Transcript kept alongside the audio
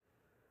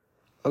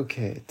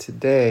Okay,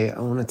 today I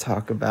want to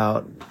talk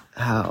about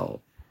how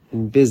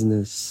in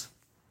business,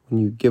 when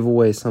you give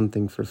away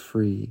something for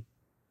free,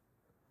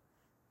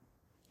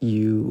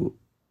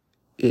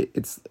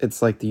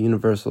 it's like the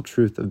universal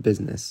truth of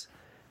business.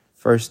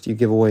 First, you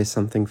give away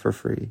something for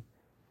free,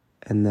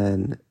 and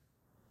then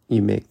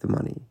you make the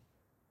money.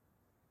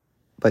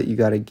 But you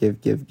got to give.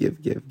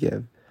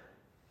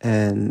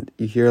 And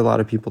you hear a lot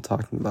of people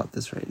talking about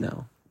this right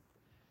now.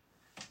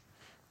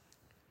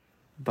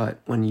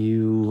 But when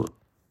you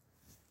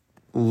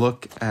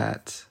look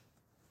at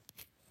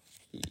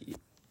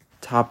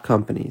top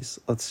companies,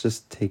 let's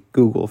just take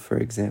Google, for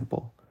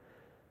example.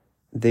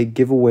 They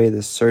give away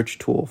the search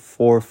tool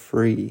for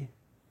free,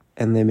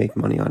 and they make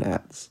money on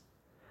ads.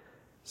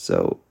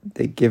 So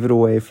they give it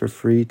away for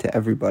free to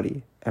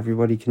everybody.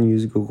 Everybody can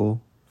use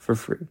Google for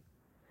free.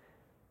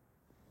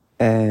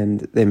 And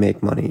they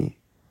make money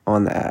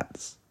on the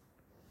ads.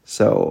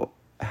 So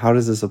how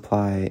does this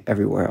apply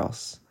everywhere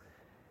else?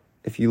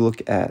 If you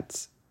look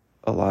at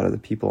a lot of the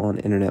people on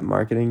internet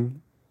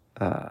marketing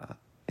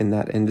in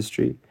that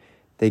industry,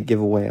 they give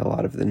away a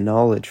lot of the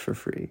knowledge for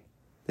free.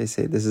 They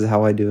say, this is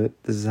how I do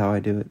it, this is how I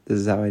do it, this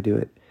is how I do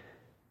it.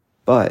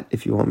 But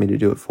if you want me to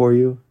do it for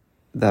you,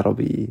 that'll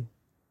be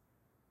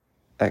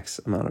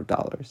X amount of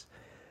dollars.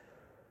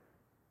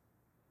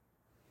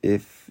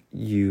 If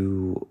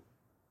you...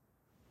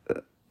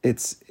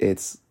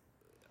 It's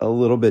a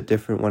little bit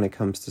different when it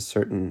comes to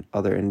certain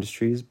other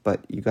industries,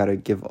 but you got to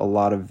give a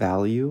lot of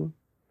value,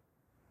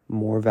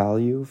 more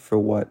value for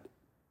what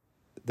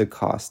the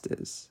cost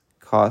is.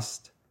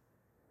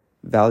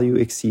 Value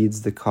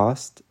exceeds the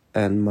cost,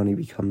 and money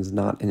becomes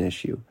not an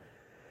issue.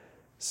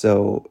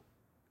 So,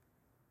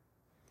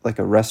 like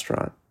a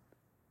restaurant,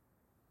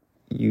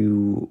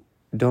 you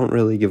don't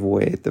really give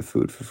away the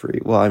food for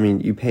free. Well, I mean,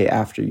 you pay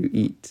after you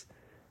eat,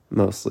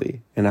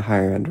 mostly, in a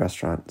higher end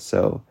restaurant.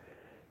 So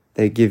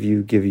they give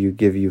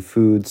you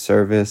food,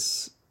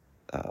 service,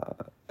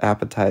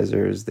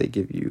 appetizers. They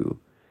give you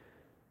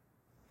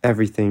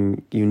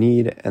everything you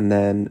need, and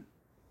then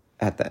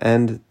at the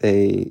end,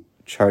 they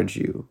charge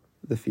you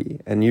the fee.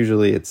 And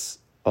usually it's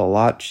a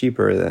lot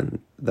cheaper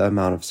than the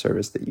amount of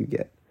service that you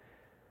get,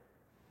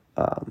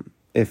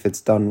 if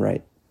it's done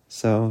right.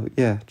 So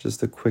yeah,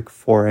 just a quick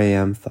 4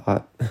 a.m.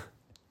 thought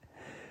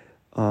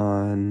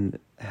on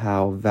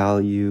how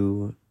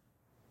value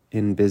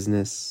in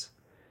business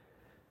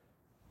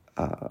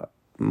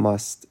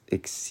must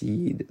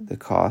exceed the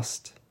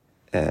cost.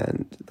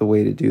 And the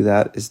way to do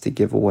that is to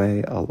give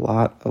away a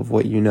lot of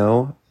what you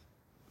know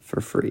for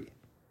free.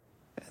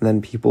 And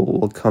then people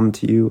will come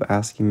to you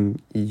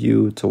asking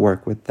you to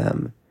work with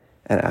them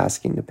and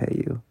asking to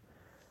pay you.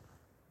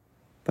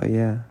 But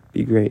yeah,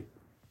 be great.